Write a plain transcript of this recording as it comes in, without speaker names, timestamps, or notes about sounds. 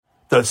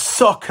The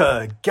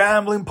Soccer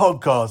Gambling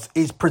Podcast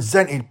is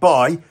presented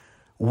by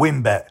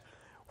WynnBET.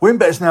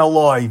 WynnBET is now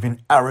live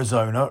in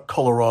Arizona,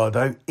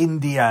 Colorado,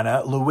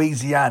 Indiana,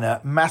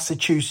 Louisiana,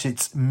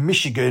 Massachusetts,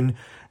 Michigan,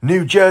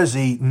 New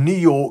Jersey, New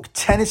York,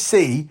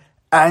 Tennessee,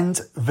 and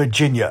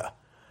Virginia.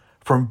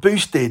 From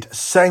boosted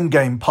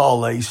same-game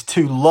parlays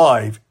to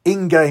live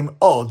in-game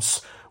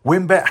odds,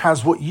 WynnBET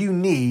has what you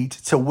need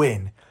to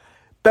win.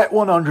 Bet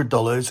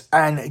 $100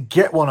 and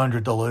get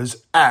 $100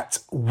 at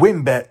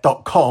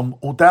wynnbet.com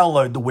or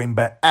download the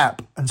WynnBET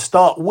app and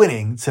start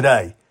winning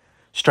today.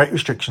 Straight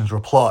restrictions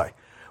apply.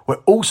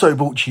 We're also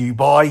brought to you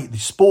by the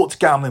Sports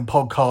Gambling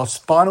Podcast's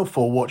Final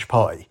Four Watch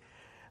Party.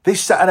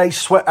 This Saturday,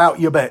 sweat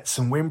out your bets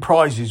and win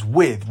prizes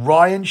with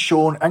Ryan,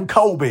 Sean and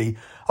Colby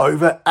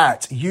over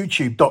at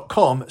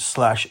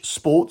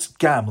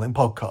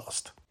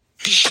youtube.com/sportsgamblingpodcast.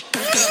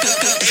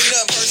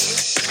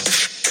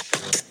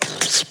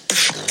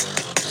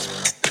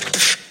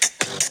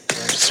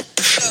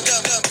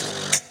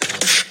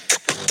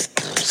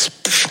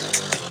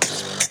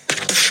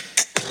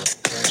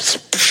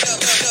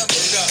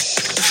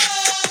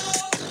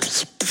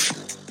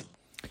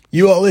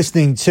 You are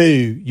listening to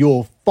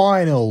your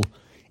final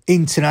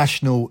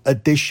international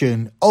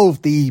edition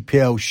of the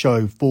EPL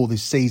show for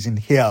this season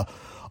here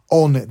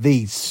on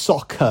the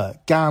Soccer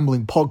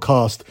Gambling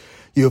Podcast.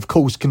 You, of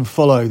course, can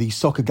follow the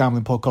Soccer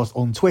Gambling Podcast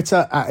on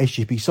Twitter at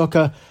SGP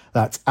Soccer.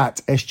 That's at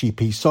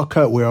SGP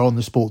Soccer. We're on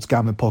the Sports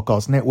Gambling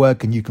Podcast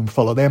Network, and you can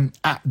follow them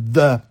at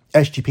the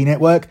SGP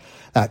Network.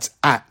 That's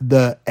at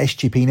the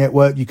SGP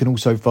Network. You can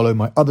also follow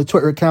my other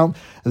Twitter account.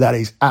 That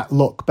is at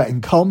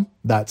LockBettingCom.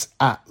 That's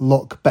at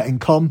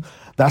LockBettingCom.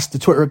 That's the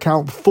Twitter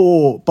account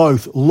for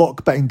both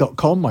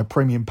LockBetting.com, my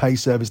premium pay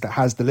service that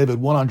has delivered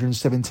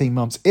 117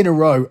 months in a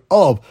row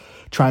of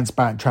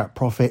transparent track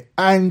profit,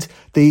 and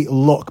the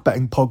Lock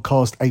Betting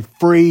Podcast, a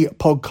free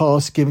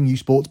podcast giving you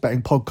sports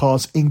betting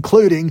podcasts,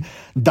 including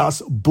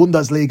Das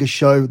Bundesliga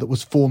show that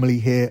was formerly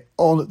here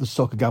on the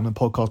Soccer Gambling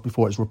Podcast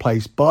before it's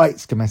replaced by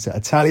Scommessa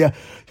Italia.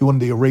 If you want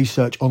to do your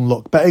research on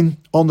Lock Betting,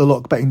 on the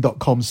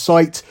lockbetting.com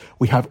site,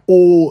 we have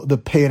all the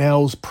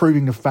P&Ls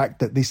proving the fact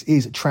that this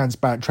is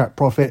transparent track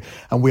profit,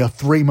 and we are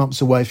 3 months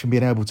away from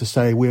being able to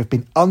say we have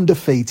been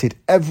undefeated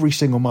every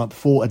single month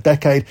for a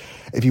decade.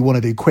 If you want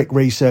to do quick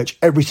research,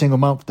 every single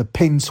month, the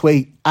pin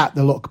tweet at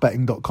the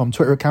lockbetting.com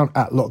Twitter account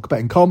at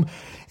lockbettingcom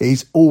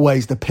is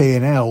always the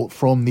P&L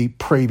from the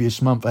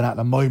previous month, and at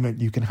the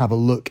moment you can have a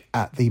look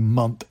at the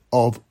month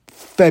of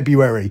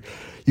February.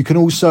 You can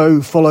also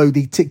follow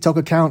the TikTok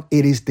account.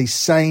 It is the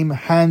same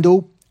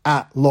handle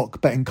at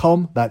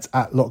lockbettingcom. That's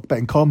at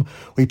lockbettingcom.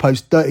 We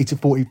post 30 to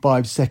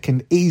 45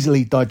 second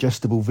easily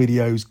digestible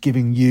videos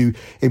giving you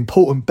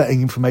important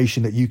betting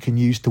information that you can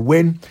use to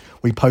win.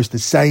 We post the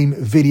same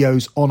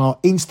videos on our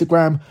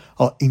Instagram.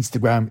 Our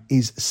Instagram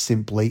is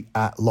simply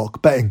at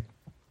lockbetting.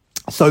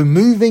 So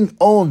moving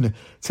on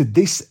to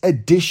this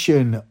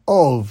edition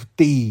of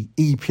the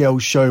EPL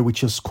show,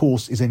 which of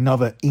course is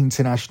another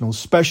international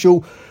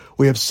special.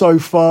 We have so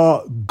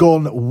far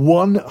gone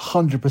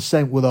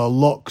 100% with our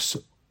locks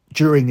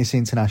during this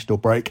international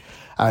break,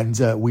 and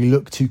we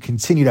look to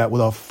continue that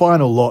with our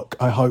final lock.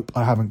 I hope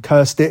I haven't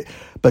cursed it,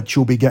 but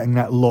you'll be getting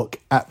that lock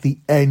at the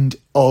end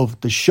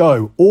of the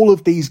show. All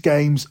of these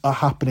games are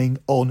happening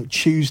on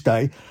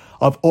Tuesday.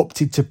 I've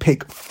opted to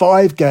pick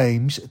 5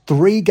 games.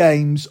 3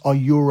 games are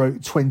Euro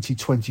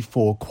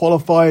 2024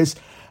 qualifiers,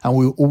 and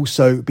we'll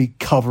also be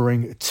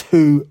covering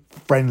 2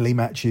 friendly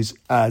matches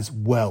as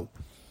well.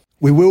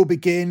 We will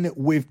begin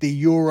with the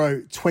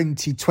Euro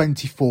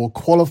 2024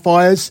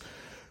 qualifiers.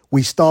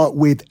 We start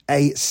with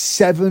a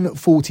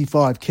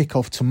 7:45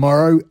 kickoff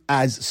tomorrow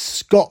as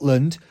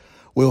Scotland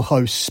will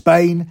host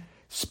Spain.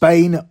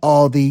 Spain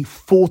are the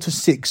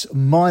 4-6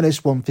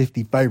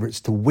 -150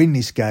 favourites to win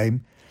this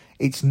game.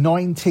 It's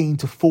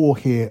 19-4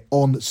 here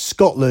on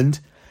Scotland,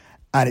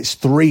 and it's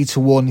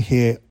 3-1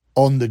 here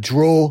on the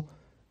draw.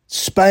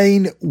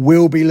 Spain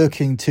will be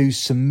looking to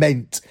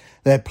cement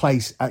their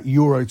place at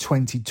Euro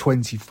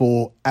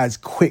 2024 as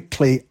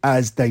quickly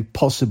as they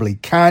possibly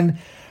can.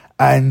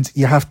 And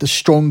you have to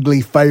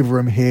strongly favour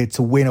them here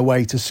to win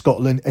away to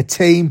Scotland, a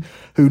team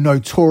who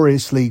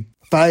notoriously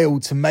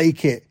failed to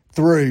make it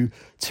through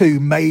 2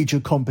 major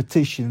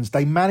competitions.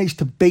 They managed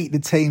to beat the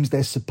teams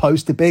they're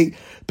supposed to beat,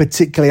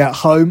 particularly at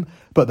home,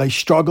 but they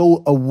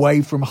struggle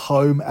away from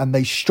home and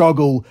they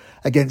struggle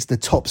against the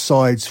top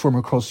sides from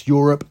across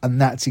Europe,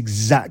 and that's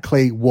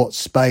exactly what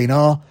Spain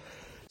are.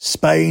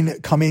 Spain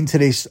come into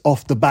this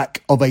off the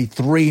back of a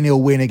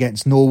 3-0 win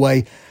against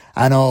Norway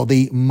and are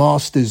the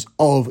masters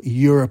of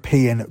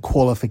European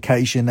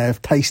qualification. They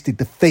have tasted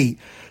defeat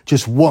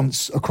just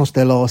once across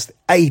their last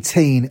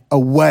 18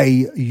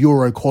 away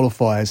Euro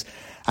qualifiers,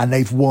 and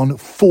they've won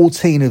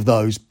 14 of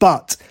those.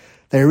 But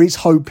there is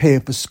hope here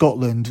for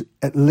Scotland,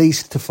 at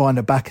least to find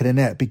the back of the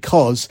net,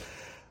 because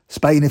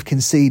Spain have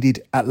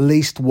conceded at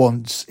least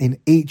once in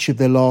each of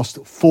their last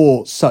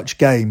 4 such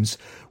games,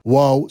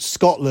 while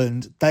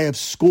Scotland, they have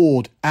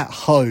scored at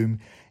home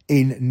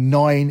in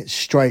 9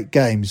 straight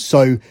games.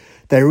 So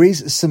there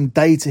is some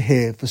data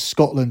here for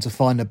Scotland to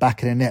find the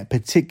back of the net,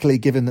 particularly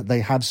given that they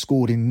have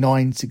scored in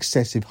 9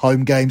 successive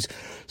home games.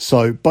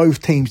 So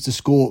both teams to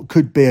score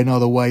could be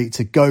another way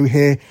to go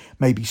here.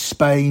 Maybe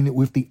Spain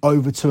with the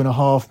over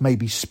 2.5,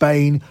 maybe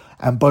Spain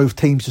and both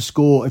teams to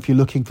score if you're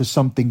looking for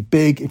something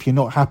big, if you're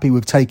not happy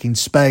with taking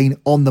Spain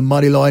on the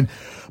money line.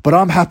 But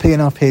I'm happy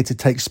enough here to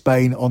take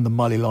Spain on the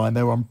money line.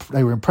 They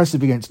were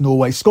impressive against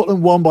Norway.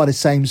 Scotland won by the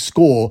same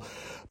score.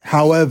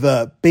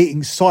 However,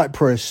 beating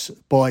Cyprus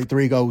by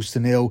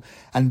 3-0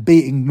 and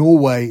beating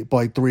Norway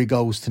by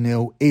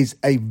 3-0 is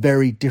a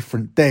very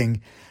different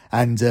thing.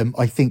 And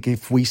I think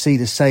if we see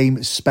the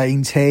same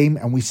Spain team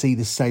and we see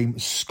the same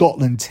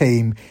Scotland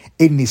team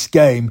in this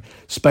game,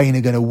 Spain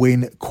are going to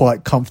win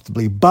quite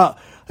comfortably. But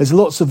there's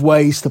lots of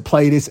ways to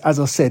play this. As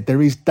I said,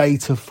 there is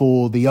data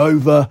for the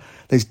over.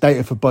 There's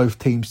data for both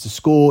teams to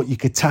score. You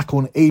could tack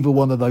on either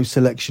one of those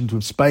selections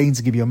with Spain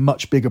to give you a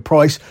much bigger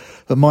price.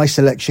 But my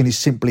selection is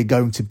simply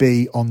going to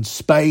be on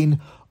Spain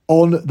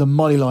on the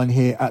money line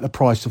here at the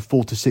price of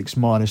 4-6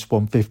 minus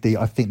 150.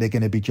 I think they're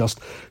going to be just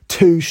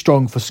too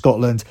strong for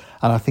Scotland,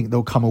 and I think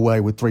they'll come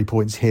away with 3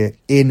 points here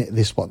in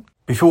this one.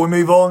 Before we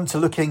move on to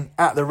looking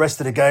at the rest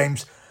of the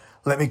games,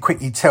 let me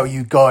quickly tell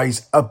you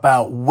guys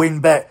about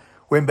WynnBET.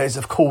 WynnBET is,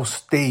 of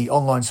course, the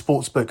online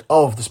sportsbook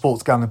of the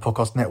Sports Gambling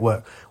Podcast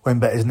Network.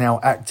 WynnBET is now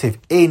active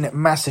in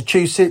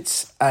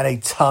Massachusetts and a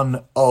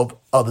ton of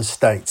other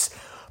states.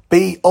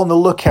 Be on the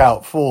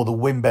lookout for the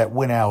WynnBET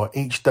Win Hour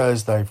each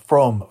Thursday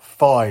from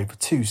 5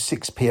 to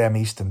 6 p.m.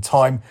 Eastern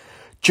Time.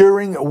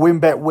 During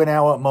WynnBET Win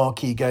Hour,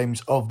 marquee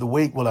games of the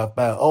week will have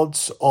better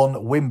odds on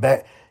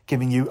WynnBET,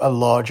 giving you a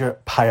larger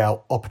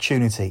payout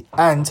opportunity.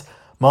 And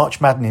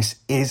March Madness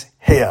is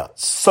here.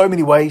 So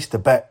many ways to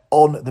bet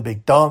on the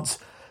big dance.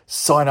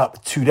 Sign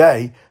up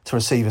today to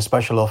receive a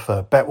special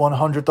offer. Bet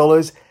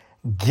 $100,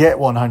 get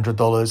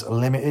 $100,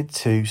 limited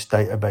to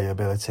state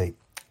availability.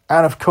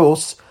 And of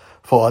course,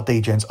 for our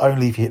DGens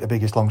only, if you hit the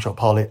biggest long shot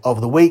parlay of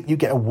the week, you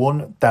get a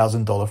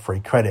 $1,000 free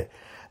credit.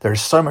 There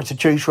is so much to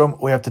choose from.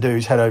 All you have to do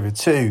is head over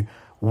to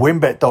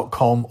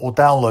wynnbet.com or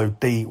download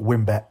the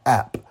WynnBET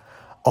app.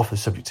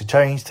 Offers subject to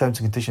change. Terms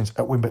and conditions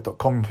at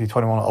wynnbet.com. If you're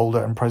 21 or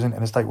older and present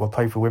in a state where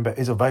pay for WynnBET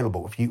is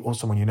available. If you or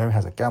someone you know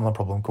has a gambling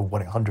problem, call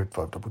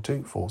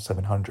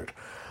 1-800-522-4700.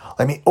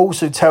 Let me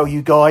also tell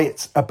you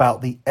guys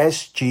about the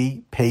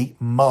SGP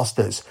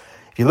Masters.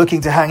 If you're looking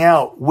to hang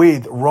out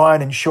with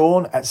Ryan and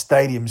Sean at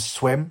Stadium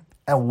Swim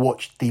and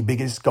watch the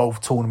biggest golf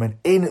tournament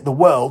in the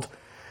world,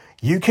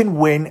 you can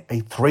win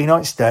a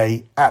 3-night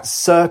stay at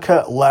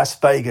Circa Las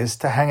Vegas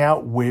to hang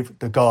out with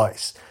the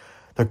guys.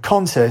 The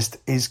contest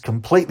is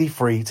completely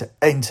free to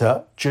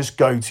enter. Just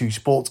go to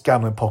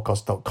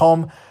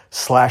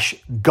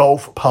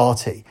sportsgamblingpodcast.com/golf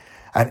party.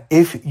 And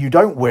if you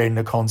don't win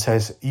the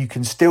contest, you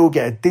can still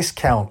get a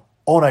discount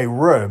on a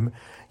room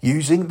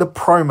using the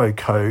promo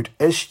code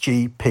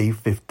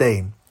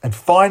SGP15. And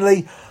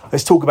finally,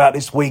 let's talk about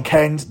this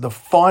weekend. The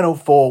Final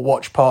Four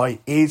watch party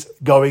is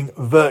going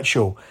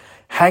virtual.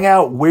 Hang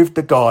out with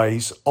the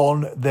guys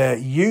on their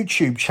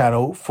YouTube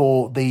channel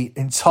for the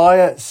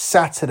entire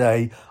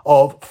Saturday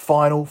of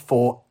Final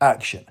Four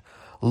action.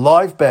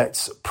 Live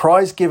bets,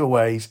 prize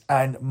giveaways,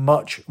 and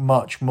much,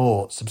 much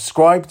more.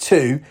 Subscribe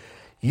to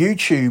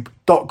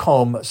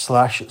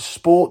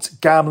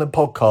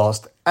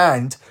youtube.com/sportsgamblingpodcast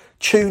and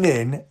tune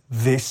in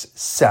this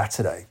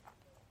Saturday.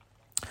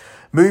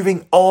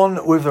 Moving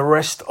on with the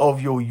rest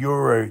of your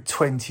Euro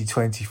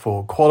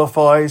 2024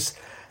 qualifiers.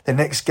 The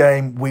next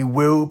game we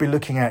will be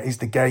looking at is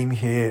the game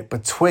here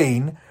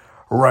between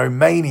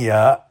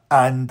Romania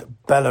and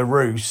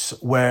Belarus,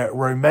 where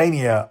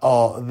Romania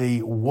are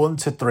the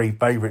 1-3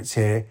 favourites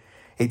here.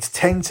 It's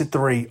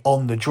 10-3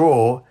 on the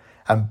draw,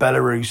 and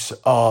Belarus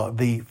are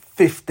the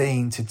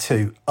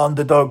 15-2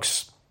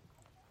 underdogs.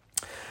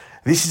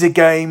 This is a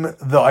game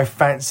that I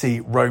fancy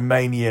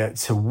Romania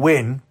to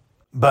win,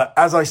 but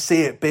as I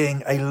see it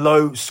being a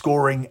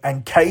low-scoring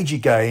and cagey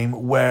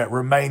game where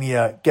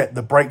Romania get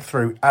the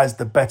breakthrough as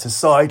the better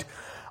side,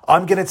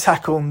 I'm going to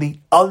tack on the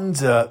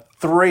under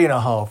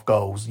 3.5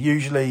 goals.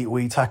 Usually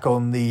we tack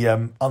on the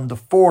under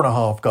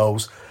 4.5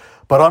 goals,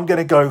 but I'm going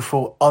to go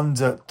for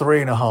under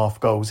 3.5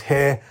 goals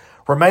here.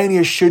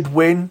 Romania should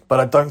win,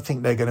 but I don't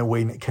think they're going to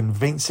win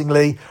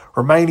convincingly.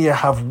 Romania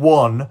have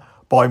won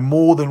by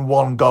more than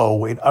one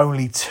goal in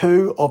only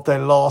 2 of their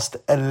last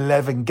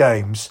 11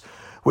 games,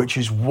 which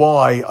is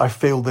why I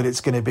feel that it's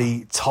going to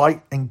be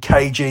tight and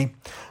cagey.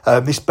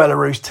 This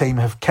Belarus team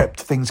have kept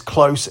things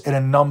close in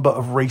a number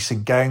of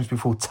recent games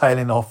before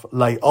tailing off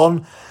late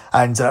on,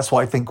 and that's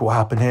what I think will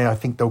happen here. I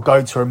think they'll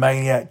go to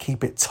Romania,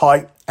 keep it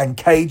tight and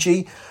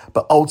cagey,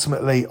 but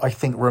ultimately I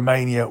think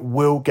Romania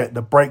will get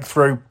the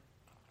breakthrough.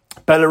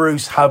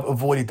 Belarus have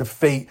avoided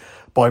defeat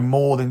by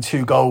more than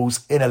 2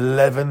 goals in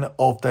 11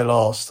 of their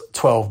last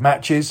 12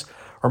 matches.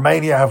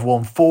 Romania have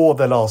won 4 of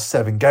their last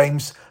 7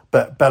 games,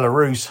 but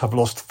Belarus have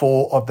lost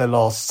 4 of their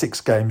last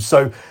 6 games.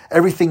 So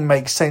everything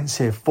makes sense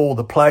here for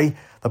the play.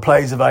 The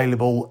play is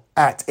available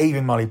at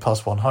even money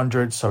plus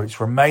 100. So it's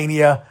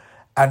Romania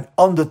and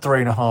under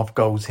 3.5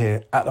 goals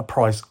here at the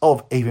price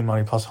of even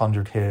money plus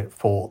 100 here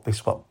for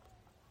this one.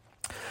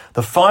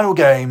 The final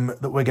game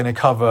that we're going to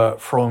cover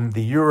from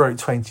the Euro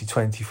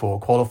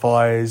 2024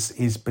 qualifiers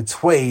is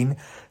between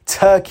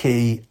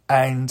Turkey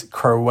and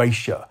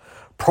Croatia.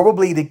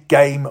 Probably the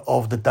game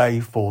of the day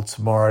for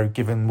tomorrow,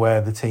 given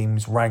where the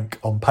teams rank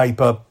on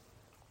paper.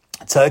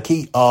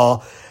 Turkey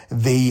are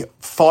the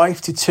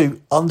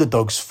 5-2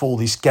 underdogs for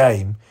this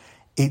game.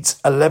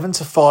 It's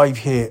 11-5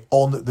 here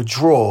on the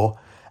draw,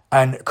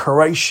 and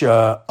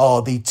Croatia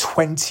are the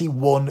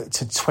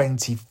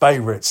 21-20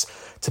 favourites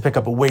to pick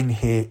up a win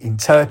here in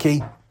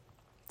Turkey.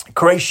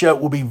 Croatia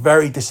will be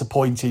very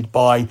disappointed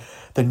by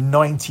the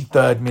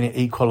 93rd minute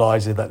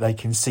equaliser that they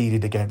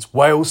conceded against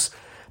Wales.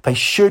 They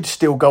should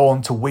still go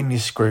on to win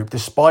this group,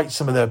 despite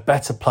some of their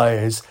better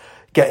players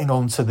getting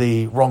onto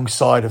the wrong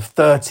side of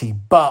 30.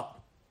 But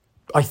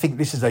I think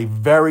this is a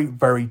very,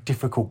 very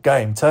difficult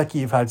game. Turkey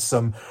have had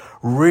some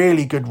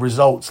really good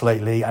results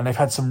lately, and they've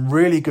had some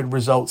really good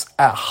results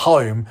at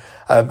home,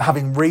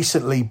 having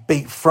recently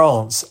beat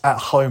France at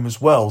home as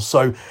well.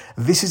 So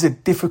this is a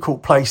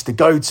difficult place to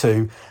go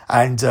to,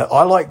 and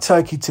I like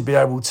Turkey to be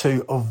able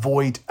to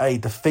avoid a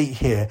defeat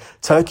here.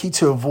 Turkey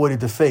to avoid a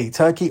defeat.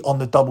 Turkey on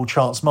the double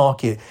chance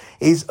market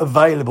is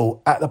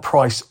available at the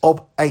price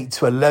of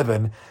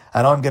 8-11,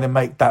 and I'm going to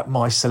make that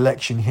my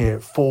selection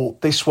here for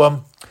this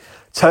one.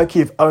 Turkey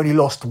have only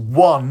lost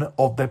one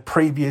of their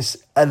previous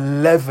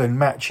 11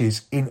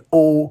 matches in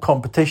all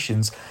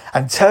competitions,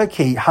 and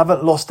Turkey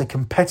haven't lost a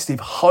competitive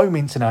home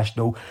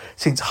international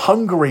since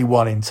Hungary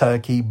won in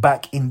Turkey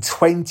back in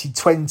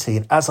 2020.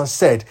 And as I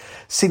said,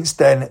 since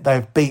then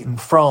they've beaten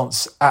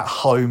France at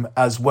home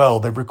as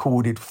well. They've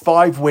recorded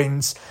 5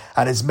 wins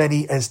and as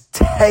many as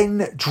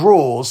 10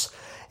 draws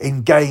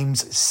in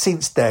games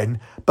since then,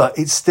 but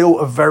it's still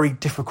a very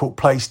difficult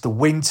place to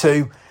win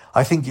to.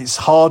 I think it's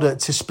harder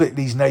to split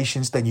these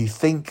nations than you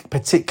think,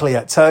 particularly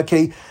at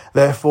Turkey.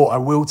 Therefore, I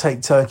will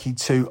take Turkey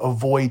to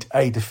avoid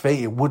a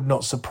defeat. It would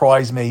not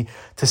surprise me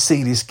to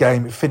see this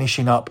game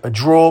finishing up a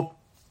draw.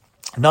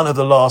 None of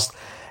the last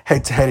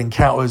head-to-head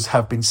encounters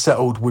have been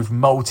settled with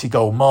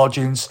multi-goal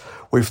margins,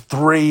 with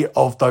 3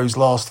 of those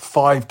last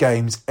 5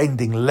 games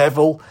ending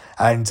level.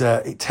 And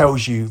it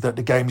tells you that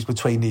the games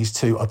between these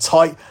two are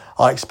tight.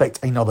 I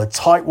expect another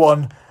tight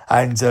one.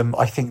 And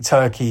I think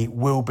Turkey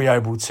will be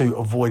able to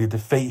avoid a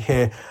defeat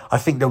here. I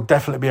think they'll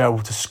definitely be able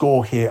to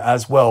score here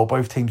as well.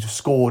 Both teams have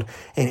scored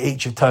in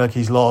each of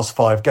Turkey's last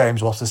 5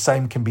 games, whilst the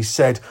same can be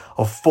said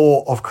of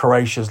 4 of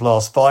Croatia's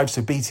last 5.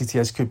 So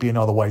BTTS could be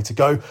another way to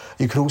go.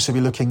 You could also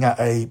be looking at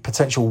a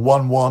potential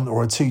 1-1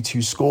 or a 2-2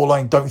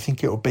 scoreline. Don't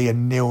think it will be a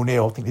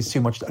 0-0. I think there's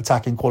too much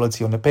attacking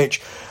quality on the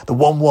pitch. The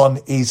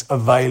 1-1 is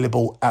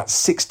available at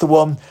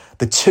 6-1.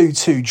 The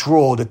 2-2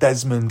 draw, the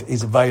Desmond,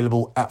 is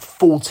available at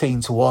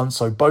 14-1,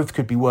 so both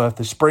could be worth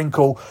a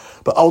sprinkle.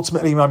 But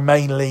ultimately, my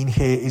main lean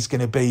here is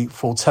going to be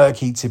for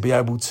Turkey to be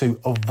able to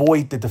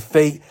avoid the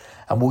defeat,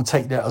 and we'll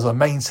take that as our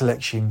main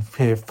selection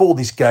here for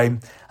this game,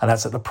 and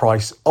that's at the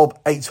price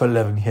of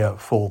 8-11 here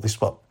for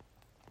this one.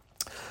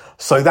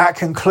 So that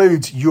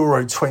concludes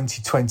Euro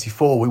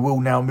 2024. We will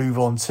now move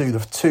on to the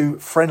 2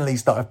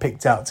 friendlies that I've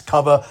picked out to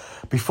cover.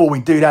 Before we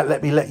do that,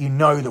 let me let you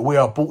know that we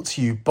are brought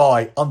to you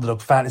by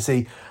Underdog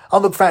Fantasy.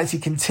 Underdog Fantasy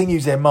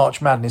continues their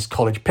March Madness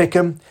College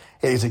Pick'em.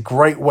 It is a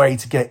great way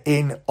to get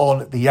in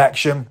on the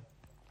action,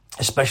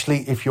 especially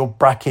if your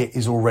bracket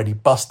is already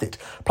busted.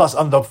 Plus,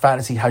 Underdog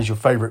Fantasy has your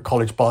favourite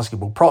college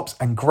basketball props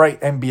and great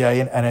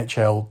NBA and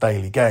NHL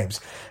daily games.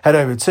 Head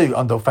over to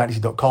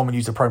underdogfantasy.com and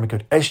use the promo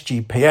code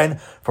SGPN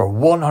for a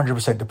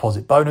 100%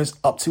 deposit bonus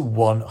up to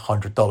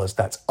 $100.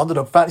 That's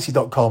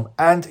underdogfantasy.com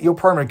and your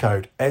promo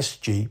code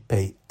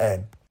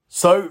SGPN.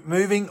 So,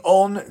 moving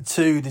on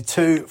to the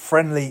 2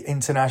 friendly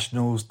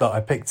internationals that I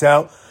picked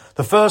out.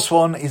 The first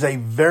one is a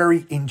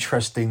very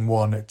interesting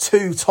one.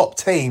 2 top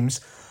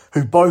teams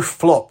who both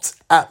flopped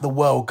at the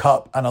World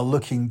Cup and are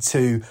looking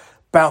to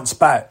bounce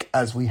back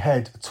as we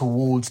head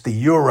towards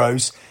the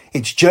Euros.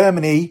 It's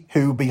Germany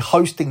who will be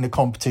hosting the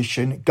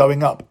competition,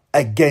 going up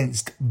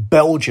against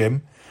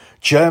Belgium.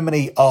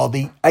 Germany are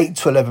the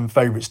 8-11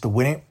 favourites to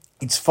win it.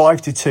 It's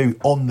 5-2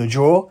 on the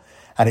draw,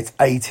 and it's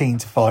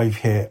 18-5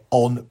 here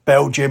on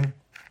Belgium.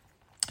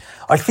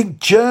 I think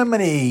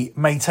Germany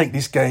may take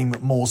this game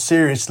more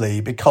seriously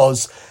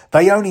because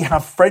they only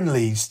have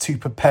friendlies to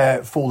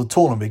prepare for the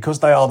tournament. Because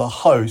they are the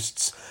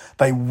hosts,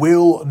 they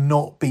will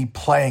not be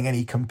playing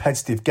any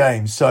competitive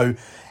games. So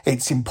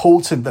it's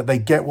important that they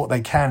get what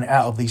they can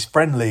out of these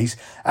friendlies.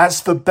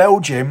 As for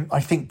Belgium, I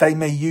think they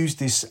may use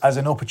this as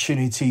an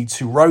opportunity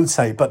to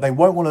rotate, but they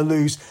won't want to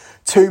lose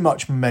too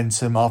much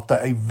momentum after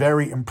a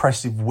very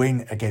impressive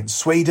win against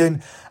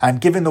Sweden. And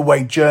given the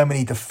way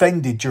Germany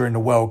defended during the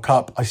World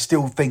Cup, I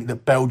still think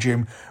that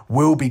Belgium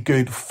will be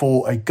good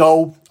for a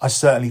goal. I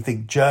certainly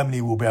think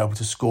Germany will be able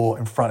to score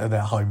in front of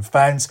their home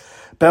fans.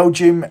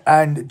 Belgium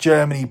and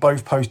Germany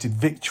both posted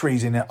reported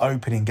victories in their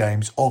opening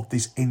games of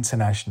this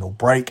international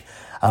break,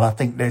 and I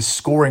think their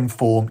scoring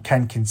form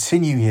can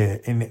continue here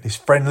in this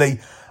friendly.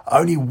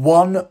 Only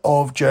one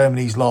of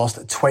Germany's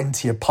last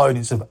 20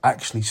 opponents have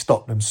actually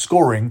stopped them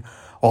scoring,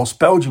 whilst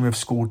Belgium have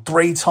scored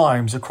 3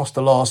 times across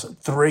the last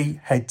 3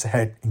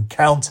 head-to-head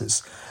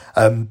encounters.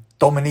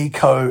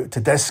 Domenico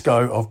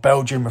Tedesco of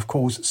Belgium, of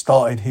course,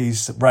 started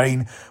his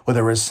reign with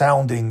a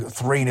resounding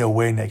 3-0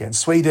 win against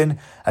Sweden,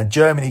 and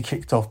Germany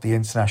kicked off the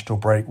international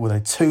break with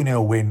a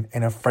 2-0 win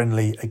in a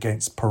friendly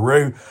against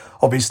Peru.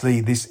 Obviously,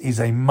 this is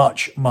a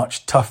much,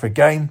 much tougher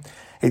game.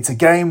 It's a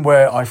game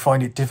where I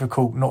find it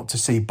difficult not to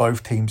see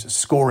both teams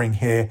scoring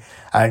here,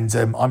 and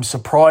I'm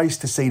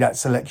surprised to see that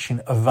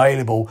selection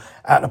available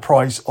at the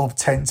price of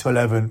 10 to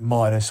 11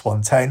 minus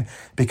 110,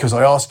 because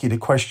I ask you the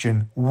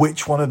question,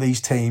 which one of these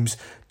teams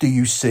do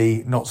you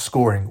see not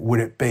scoring? Would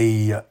it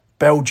be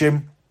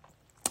Belgium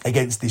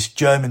against this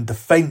German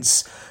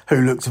defence who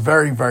looked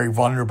very, very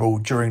vulnerable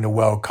during the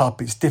World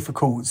Cup? It's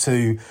difficult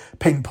to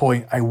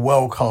pinpoint a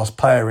world-class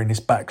player in this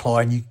back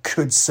line. You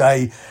could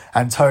say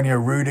Antonio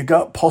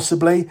Rudiger,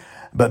 possibly,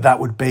 but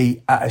that would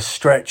be at a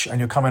stretch, and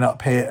you're coming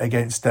up here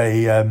against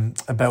a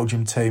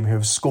Belgium team who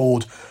have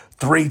scored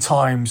 3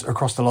 times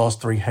across the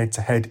last 3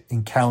 head-to-head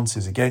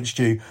encounters against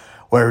you.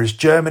 Whereas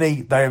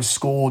Germany, they have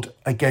scored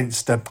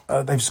against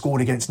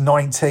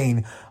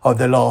 19 of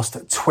their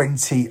last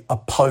 20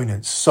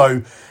 opponents.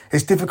 So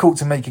it's difficult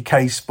to make a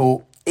case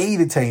for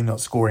either team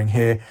not scoring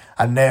here,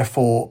 and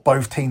therefore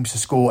both teams to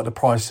score at the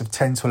price of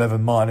 10 to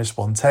 11 minus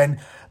 110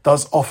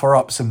 does offer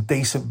up some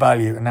decent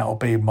value, and that will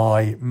be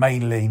my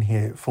main lean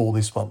here for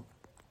this one.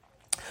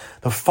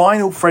 The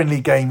final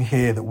friendly game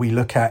here that we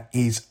look at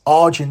is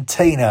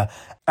Argentina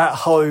at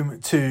home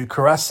to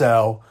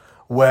Curacao,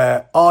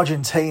 where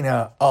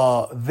Argentina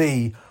are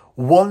the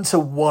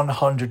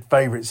 1-100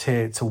 favourites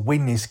here to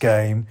win this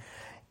game.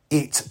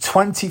 It's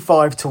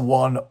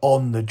 25-1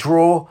 on the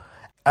draw,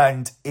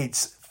 and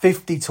it's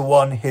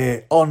 50-1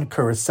 here on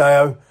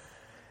Curacao.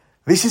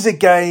 This is a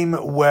game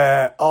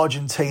where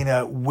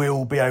Argentina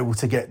will be able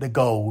to get the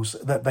goals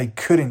that they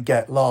couldn't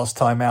get last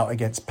time out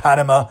against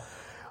Panama.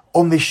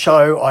 On this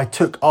show, I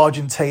took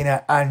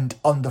Argentina and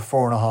under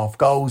 4.5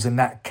 goals, and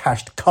that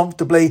cashed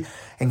comfortably.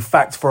 In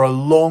fact, for a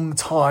long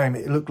time,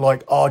 it looked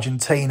like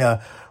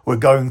Argentina were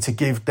going to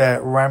give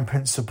their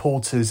rampant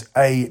supporters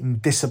a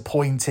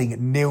disappointing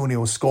 0-0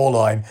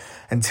 scoreline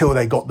until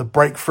they got the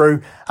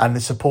breakthrough, and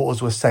the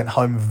supporters were sent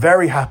home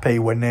very happy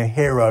when their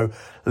hero,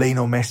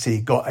 Lionel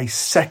Messi, got a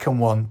second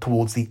one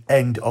towards the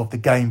end of the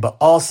game. But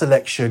our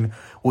selection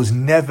was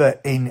never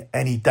in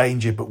any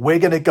danger. But we're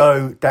going to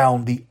go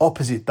down the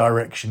opposite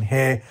direction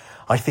here.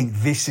 I think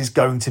this is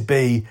going to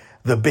be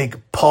the big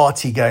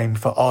party game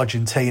for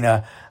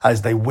Argentina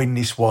as they win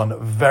this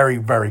one very,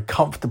 very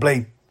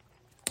comfortably.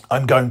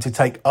 I'm going to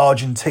take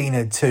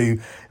Argentina to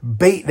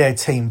beat their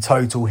team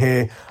total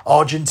here.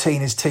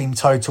 Argentina's team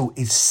total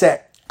is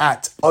set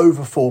at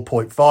over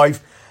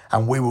 4.5,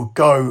 and we will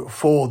go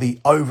for the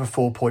over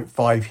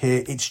 4.5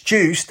 here. It's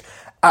juiced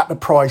at the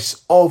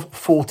price of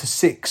 4 to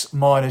 6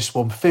 minus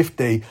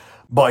 150,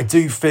 but I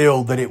do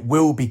feel that it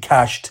will be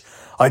cashed.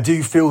 I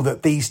do feel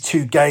that these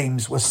two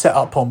games were set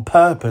up on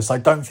purpose. I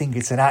don't think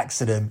it's an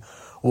accident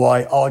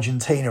why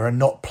Argentina are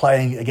not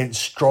playing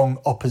against strong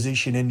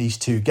opposition in these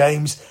two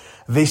games.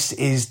 This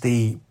is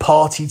the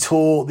party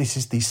tour. This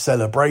is the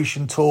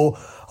celebration tour.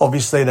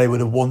 Obviously, they would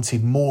have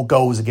wanted more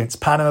goals against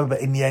Panama,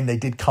 but in the end, they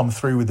did come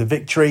through with the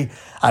victory,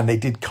 and they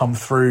did come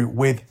through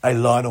with a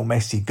Lionel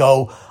Messi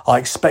goal. I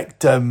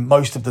expect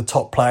most of the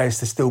top players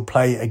to still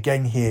play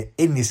again here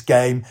in this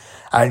game,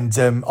 and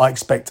I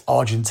expect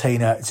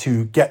Argentina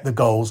to get the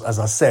goals, as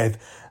I said,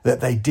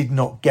 that they did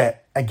not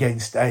get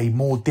against a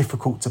more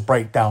difficult to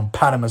break down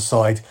Panama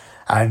side.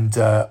 And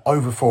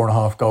over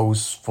 4.5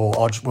 goals for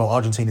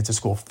Argentina to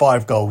score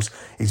 5 goals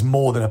is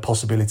more than a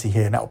possibility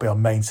here. And that will be our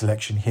main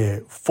selection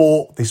here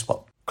for this one.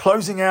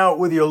 Closing out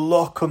with your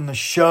lock on the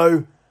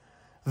show.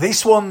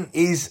 This one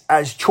is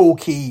as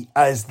chalky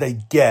as they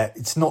get.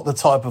 It's not the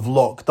type of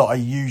lock that I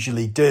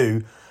usually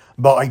do,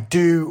 but I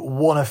do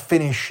want to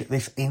finish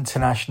this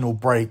international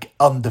break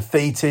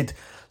undefeated.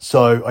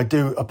 So I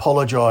do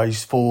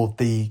apologise for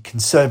the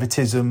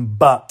conservatism,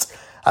 but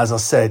as I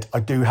said, I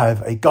do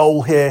have a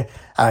goal here,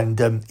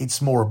 and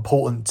it's more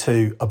important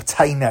to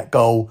obtain that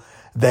goal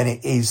than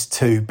it is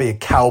to be a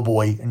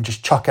cowboy and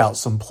just chuck out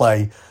some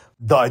play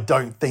that I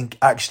don't think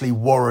actually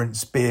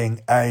warrants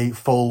being a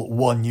full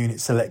 1 unit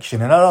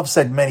selection. And as I've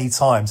said many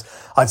times,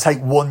 I take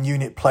 1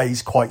 unit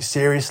plays quite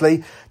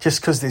seriously.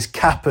 Just because there's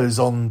cappers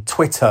on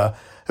Twitter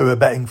who are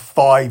betting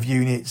 5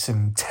 units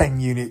and 10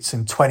 units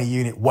and 20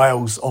 unit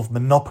whales of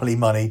Monopoly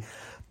money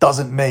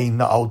doesn't mean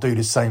that I'll do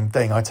the same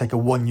thing. I take a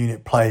 1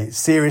 unit play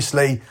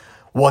seriously.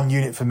 1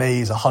 unit for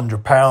me is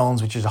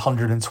 £100, which is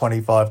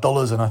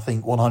 $125. And I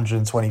think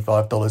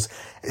 $125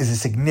 is a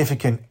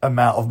significant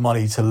amount of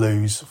money to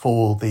lose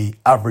for the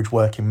average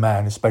working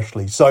man,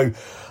 especially. So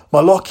my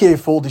lock here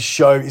for this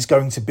show is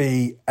going to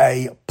be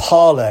a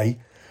parlay.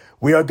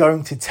 We are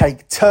going to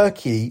take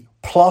Turkey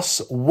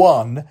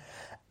 +1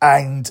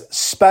 and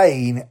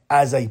Spain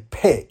as a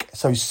pick.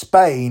 So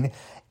Spain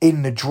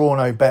in the draw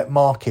no bet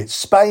market.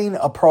 Spain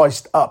are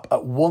priced up at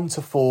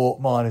 1-4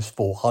 minus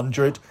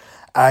 400,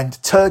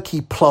 and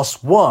Turkey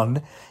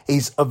 +1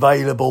 is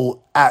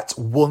available at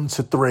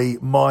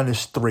 1-3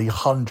 minus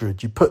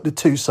 300. You put the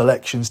two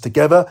selections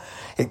together,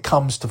 it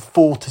comes to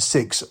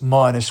 4-6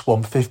 minus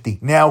 150.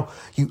 Now,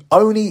 you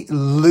only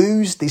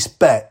lose this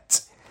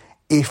bet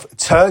if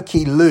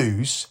Turkey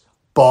lose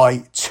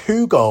by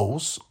 2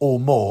 goals or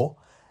more,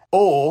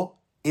 or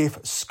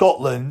if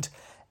Scotland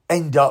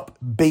end up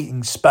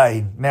beating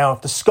Spain. Now,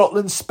 if the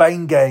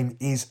Scotland-Spain game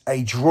is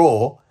a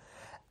draw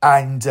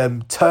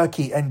and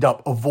Turkey end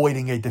up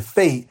avoiding a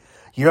defeat,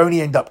 you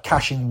only end up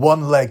cashing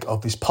one leg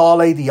of this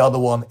parlay. The other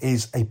one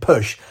is a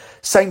push.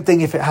 Same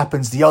thing if it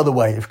happens the other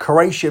way. If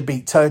Croatia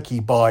beat Turkey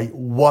by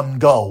 1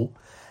 goal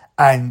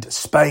and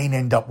Spain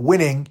end up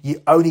winning,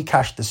 you only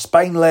cash the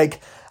Spain leg,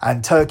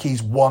 and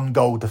Turkey's 1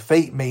 goal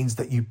defeat means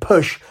that you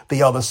push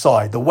the other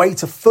side. The way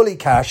to fully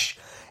cash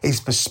is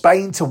for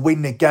Spain to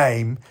win the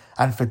game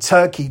and for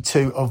Turkey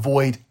to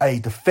avoid a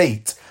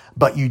defeat.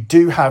 But you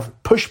do have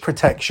push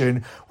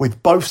protection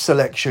with both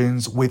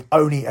selections, with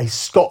only a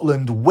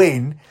Scotland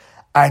win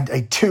and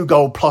a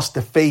 2-goal plus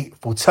defeat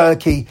for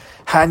Turkey,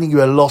 handing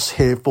you a loss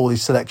here for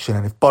this selection.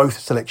 And if both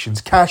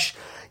selections cash,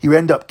 you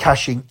end up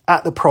cashing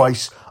at the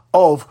price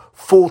of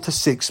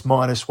 4-6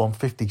 minus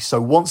 150.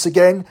 So once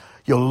again,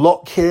 your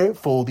lock here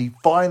for the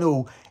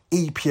final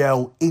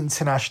EPL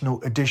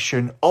International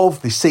edition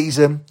of the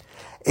season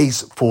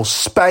is for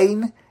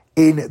Spain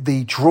in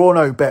the draw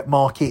no bet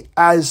market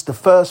as the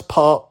first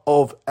part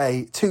of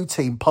a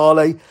 2-team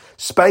parlay.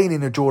 Spain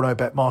in the draw no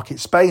bet market.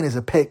 Spain is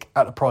a pick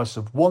at the price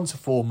of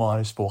 1-4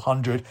 minus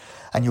 400.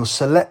 And your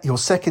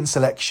second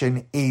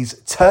selection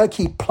is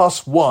Turkey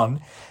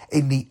 +1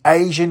 in the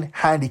Asian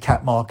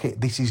handicap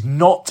market. This is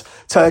not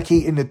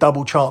Turkey in the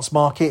double chance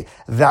market.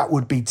 That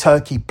would be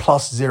Turkey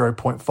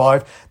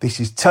 +0.5. This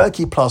is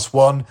Turkey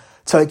 +1.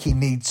 Turkey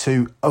need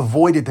to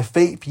avoid a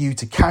defeat for you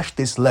to cash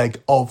this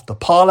leg of the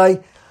parlay,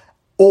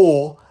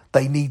 or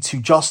they need to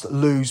just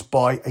lose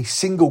by a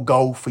single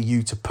goal for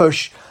you to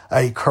push.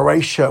 A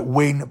Croatia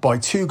win by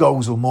 2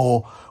 goals or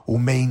more will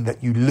mean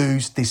that you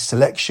lose this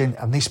selection,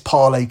 and this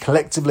parlay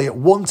collectively at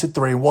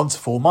 1-3 and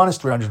 1-4 minus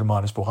 300 and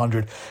minus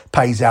 400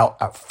 pays out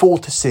at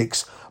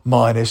 4-6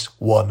 minus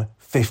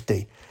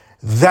 150.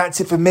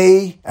 That's it for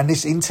me and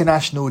this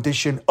international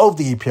edition of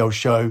the EPL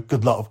show.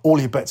 Good luck with all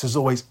your bets as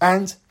always,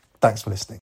 and thanks for listening.